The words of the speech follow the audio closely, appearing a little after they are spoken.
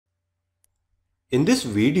In this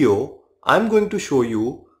video, I'm going to show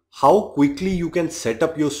you how quickly you can set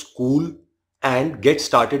up your school and get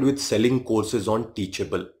started with selling courses on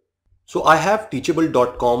Teachable. So I have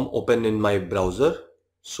teachable.com open in my browser.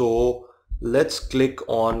 So let's click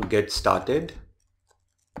on Get Started.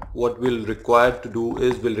 What we'll require to do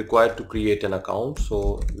is we'll require to create an account.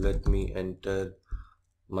 So let me enter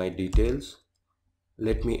my details.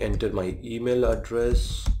 Let me enter my email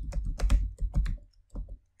address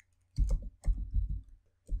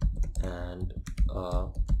and a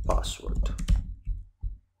password.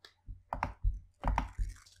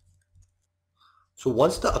 So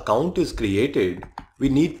once the account is created, we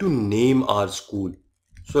need to name our school.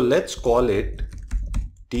 So let's call it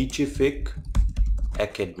Teachific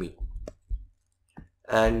Academy.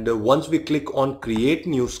 And once we click on create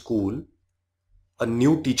new school, a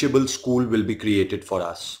new Teachable school will be created for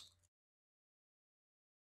us.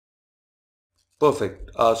 Perfect.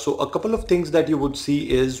 So a couple of things that you would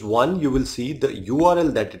see is, one, you will see the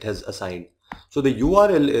URL that it has assigned. So the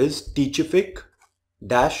URL is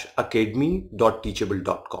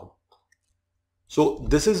teachific-academy.teachable.com. So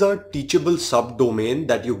this is a Teachable subdomain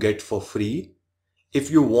that you get for free. If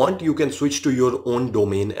you want, you can switch to your own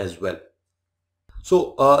domain as well.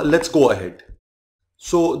 So let's go ahead.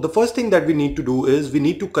 So the first thing that we need to do is we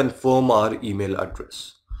need to confirm our email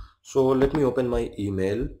address. So let me open my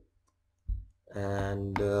email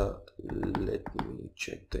and let me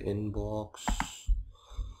check the inbox.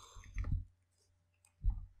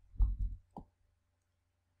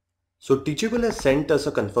 So Teachable has sent us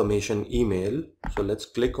a confirmation email. So let's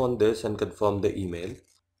click on this and confirm the email.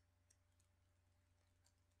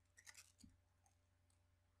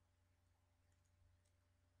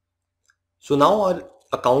 So now our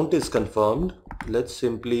account is confirmed. Let's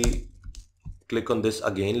simply click on this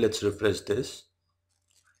again. Let's refresh this.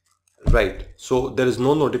 Right. So there is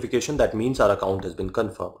no notification. That means our account has been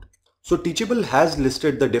confirmed. So Teachable has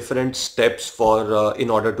listed the different steps for in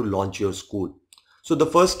order to launch your school. So the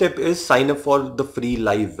first step is sign up for the free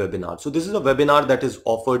live webinar. So this is a webinar that is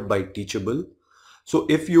offered by Teachable. So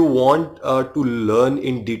if you want to learn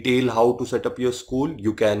in detail how to set up your school,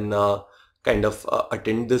 you can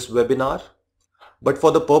attend this webinar. But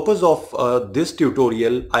for the purpose of this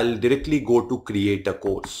tutorial, I'll directly go to create a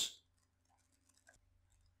course.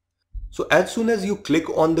 So as soon as you click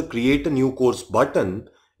on the create a new course button,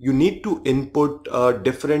 you need to input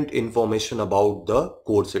different information about the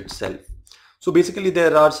course itself. So basically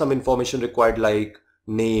there are some information required like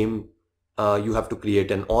name, you have to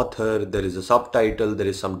create an author, there is a subtitle, there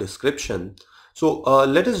is some description. So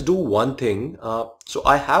let us do one thing. So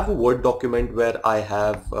I have a Word document where I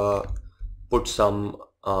have put some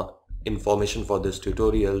information for this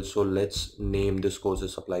tutorial. So let's name this course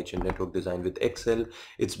as Supply Chain Network Design with Excel.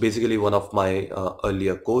 It's basically one of my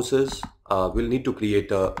earlier courses. We'll need to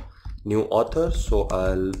create a new author. So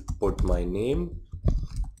I'll put my name.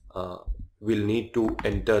 We'll need to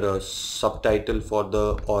enter a subtitle for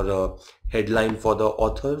the or a headline for the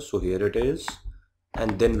author. So here it is.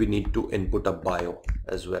 And then we need to input a bio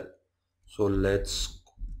as well. So let's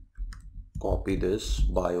copy this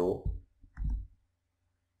bio.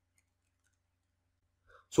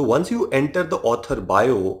 So once you enter the author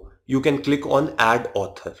bio, you can click on add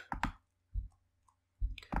author.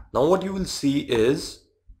 Now what you will see is,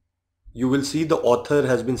 you will see the author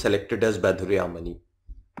has been selected as Badhuri Amani.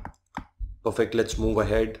 Perfect. Let's move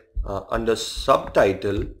ahead. Under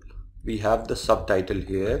subtitle, we have the subtitle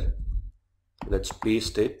here. Let's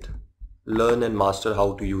paste it. Learn and master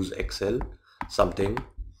how to use Excel, something.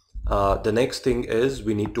 The next thing is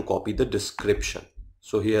we need to copy the description.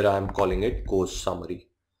 So here I am calling it course summary.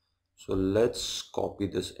 So let's copy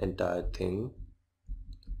this entire thing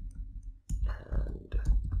and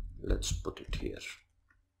let's put it here.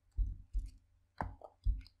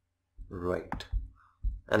 Right.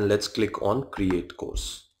 And let's click on create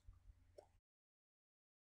course.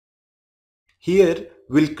 Here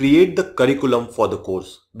we'll create the curriculum for the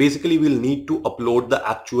course. Basically we'll need to upload the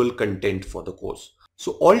actual content for the course.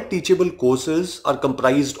 So all Teachable courses are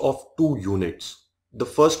comprised of two units. The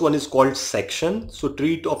first one is called section. So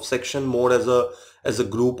treat of section more as a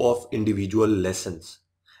group of individual lessons.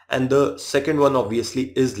 And the second one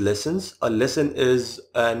obviously is lessons. A lesson is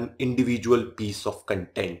an individual piece of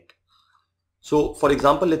content. So for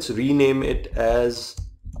example, let's rename it as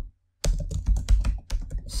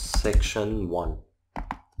section 1.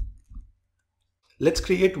 Let's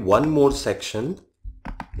create one more section.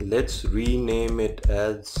 Let's rename it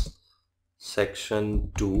as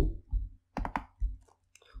section 2.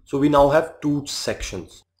 So we now have two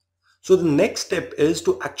sections. So the next step is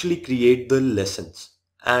to actually create the lessons.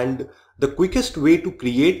 And The quickest way to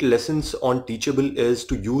create lessons on Teachable is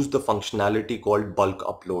to use the functionality called bulk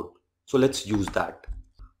upload. So let's use that.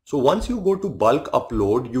 So once you go to bulk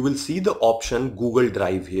upload, you will see the option Google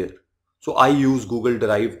Drive here. So I use Google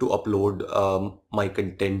Drive to upload my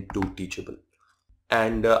content to Teachable.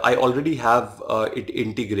 And I already have it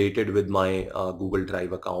integrated with my Google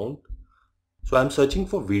Drive account. So I'm searching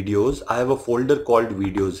for videos. I have a folder called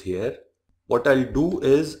videos here. What I'll do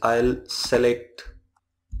is I'll select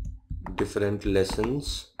different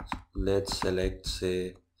lessons. Let's select,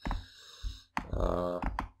 say,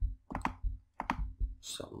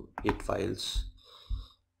 some 8 files,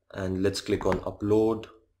 and let's click on upload.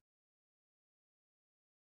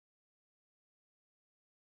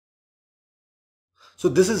 So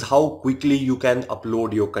this is how quickly you can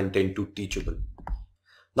upload your content to Teachable.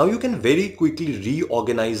 Now you can very quickly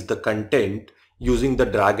reorganize the content using the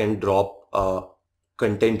drag and drop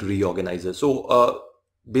content reorganizer. So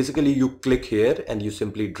basically you click here and you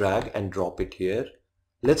simply drag and drop it here.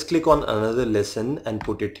 Let's click on another lesson and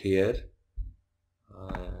put it here.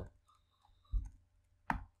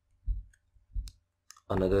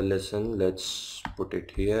 Another lesson, let's put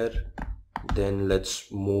it here. Then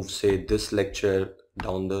let's move, say, this lecture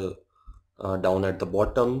down at the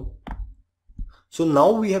bottom. So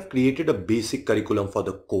now we have created a basic curriculum for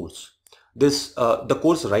the course. The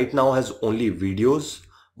course right now has only videos,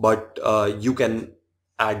 but you can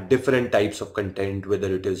add different types of content,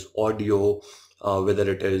 whether it is audio,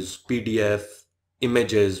 whether it is PDF,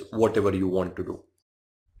 images, whatever you want to do.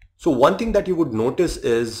 So one thing that you would notice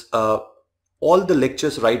is all the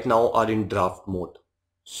lectures right now are in draft mode.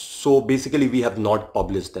 So basically we have not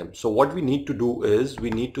published them. So what we need to do is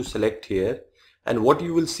we need to select here, and what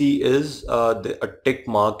you will see is a tick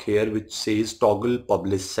mark here which says toggle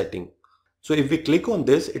publish setting. So if we click on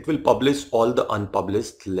this, it will publish all the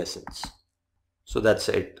unpublished lessons. So that's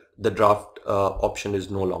it. The draft option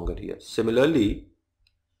is no longer here. Similarly,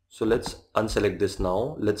 so let's unselect this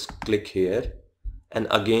now. Let's click here, and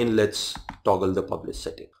again let's toggle the publish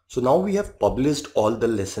setting. So now we have published all the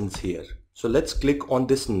lessons here. So let's click on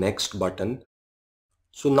this next button.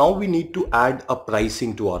 So now we need to add a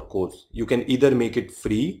pricing to our course. You can either make it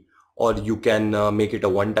free or you can make it a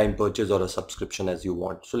one-time purchase or a subscription as you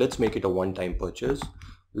want. So let's make it a one-time purchase.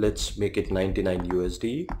 Let's make it 99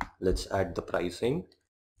 USD. Let's add the pricing,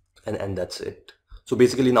 and that's it. So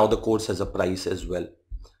basically now the course has a price as well.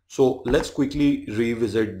 So let's quickly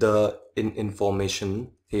revisit the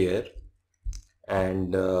information here,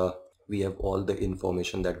 and we have all the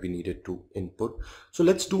information that we needed to input. So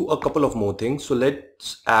let's do a couple of more things. So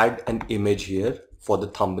let's add an image here for the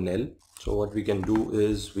thumbnail. So what we can do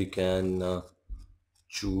is we can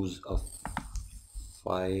choose a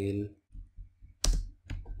file.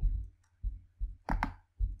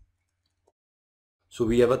 So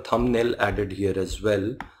we have a thumbnail added here as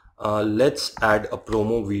well. Let's add a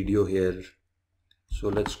promo video here. So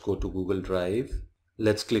let's go to Google Drive.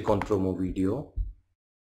 Let's click on promo video.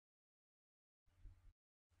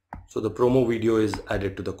 So the promo video is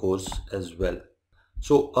added to the course as well.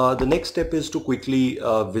 So the next step is to quickly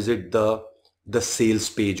visit the sales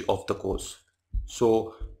page of the course.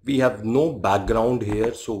 So we have no background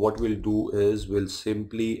here. So what we'll do is we'll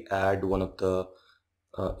simply add one of the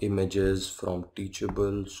images from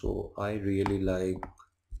Teachable. So I really like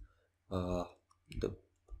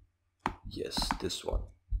this one.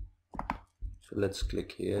 So let's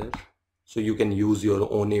click here. So you can use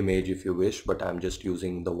your own image if you wish, but I'm just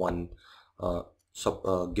using the one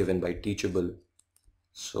given by Teachable.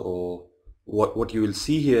 So what you will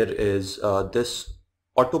see here is this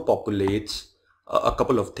auto-populates a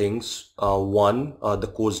couple of things. One, the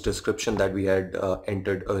course description that we had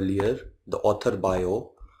entered earlier, the author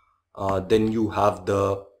bio, then you have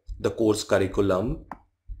the course curriculum,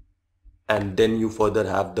 and then you further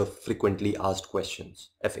have the frequently asked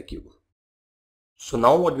questions, FAQ. So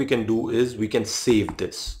now what we can do is we can save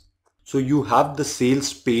this. So you have the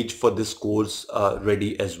sales page for this course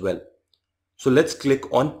ready as well. So let's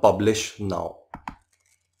click on publish now.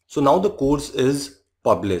 So now the course is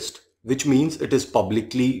published, which means it is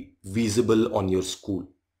publicly visible on your school.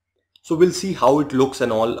 So we'll see how it looks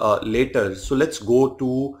and all later. So let's go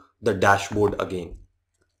to the dashboard again,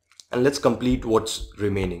 and let's complete what's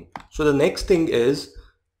remaining. So the next thing is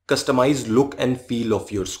customize look and feel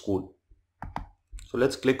of your school. So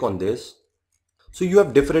let's click on this. So you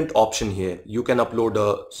have different option here. You can upload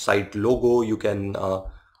a site logo, you can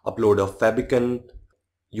upload a favicon,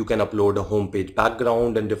 you can upload a homepage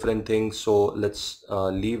background and different things. So let's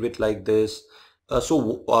leave it like this.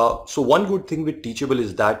 So one good thing with Teachable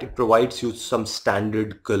is that it provides you some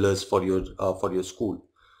standard colors for your school.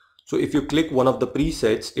 So if you click one of the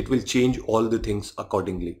presets, it will change all the things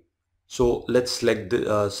accordingly. So let's select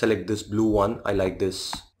this blue one. I like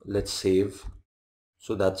this. Let's save.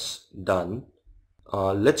 So that's done.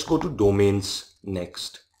 Let's go to domains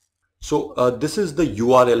next. So this is the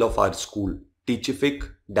URL of our school,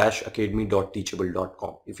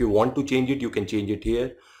 teachific-academy.teachable.com. If you want to change it, you can change it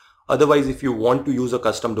here. Otherwise, if you want to use a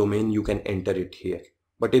custom domain, you can enter it here.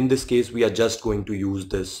 But in this case, we are just going to use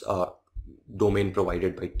this domain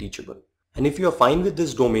provided by Teachable. And if you are fine with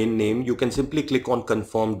this domain name, you can simply click on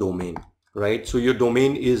confirm domain, right? So your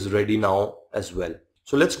domain is ready now as well.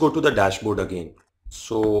 So let's go to the dashboard again.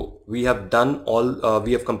 So we have done all,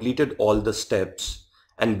 we have completed all the steps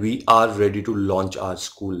and we are ready to launch our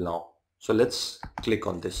school now. So let's click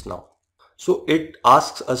on this now. So it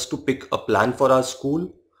asks us to pick a plan for our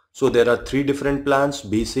school. So there are 3 different plans: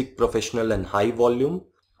 basic, professional and high volume.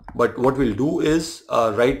 But what we'll do is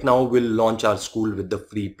right now we'll launch our school with the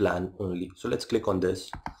free plan only. So let's click on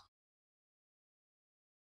this.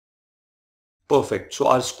 Perfect. So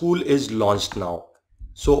our school is launched now.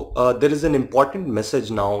 So there is an important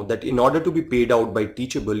message now that in order to be paid out by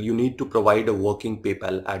Teachable, you need to provide a working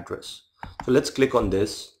PayPal address. So let's click on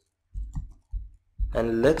this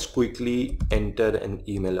and let's quickly enter an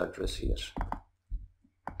email address here.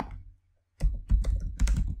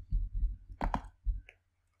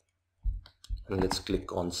 And let's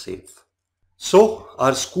click on save. So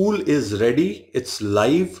our school is ready. It's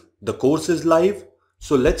live. The course is live.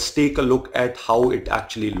 So let's take a look at how it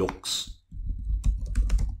actually looks.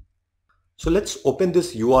 So let's open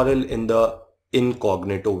this URL in the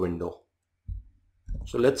incognito window.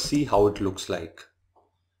 So let's see how it looks like.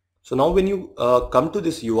 So now when you come to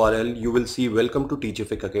this URL, you will see welcome to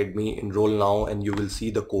Teachific Academy, enroll now, and you will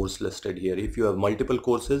see the course listed here. If you have multiple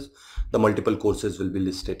courses, the multiple courses will be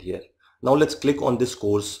listed here. Now let's click on this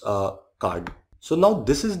course card. So now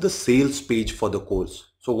this is the sales page for the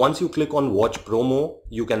course. So once you click on watch promo,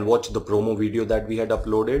 you can watch the promo video that we had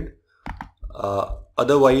uploaded.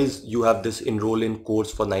 Otherwise, you have this enroll in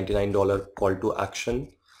course for $99 call to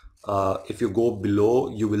action. If you go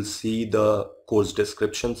below, you will see the course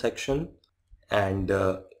description section, and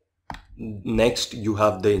next you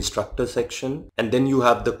have the instructor section, and then you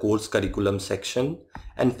have the course curriculum section,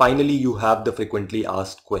 and finally you have the frequently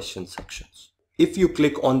asked questions sections. If you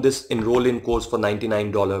click on this enroll in course for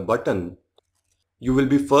 $99 button, you will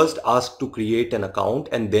be first asked to create an account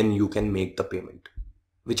and then you can make the payment,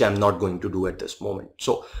 which I'm not going to do at this moment.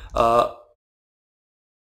 So the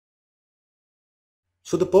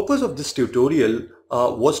purpose of this tutorial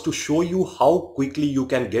was to show you how quickly you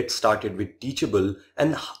can get started with Teachable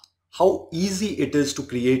and how easy it is to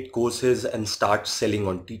create courses and start selling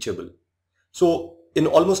on Teachable. So in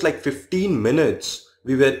almost like 15 minutes,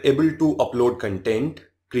 we were able to upload content,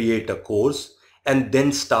 create a course, and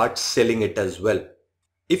then start selling it as well.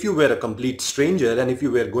 If you were a complete stranger and if you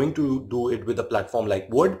were going to do it with a platform like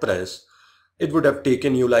WordPress, it would have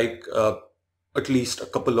taken you like at least a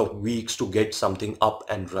couple of weeks to get something up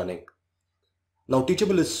and running. Now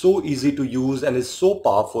Teachable is so easy to use and is so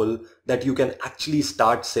powerful that you can actually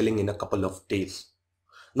start selling in a couple of days.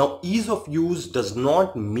 Now ease of use does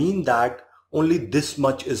not mean that only this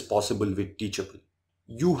much is possible with Teachable.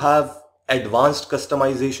 You have advanced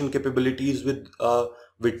customization capabilities with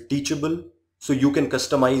Teachable. So you can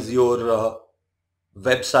customize your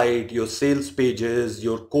website, your sales pages,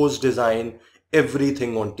 your course design,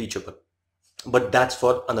 everything on Teachable. But that's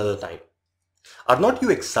for another time. Are not you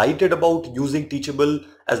excited about using Teachable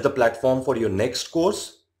as the platform for your next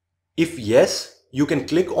course? If yes, you can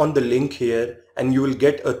click on the link here and you will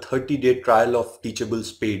get a 30-day trial of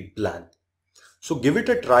Teachable's paid plan. So give it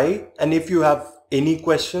a try, and if you have any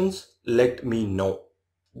questions, let me know.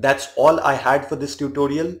 That's all I had for this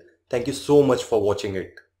tutorial. Thank you so much for watching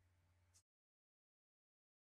it.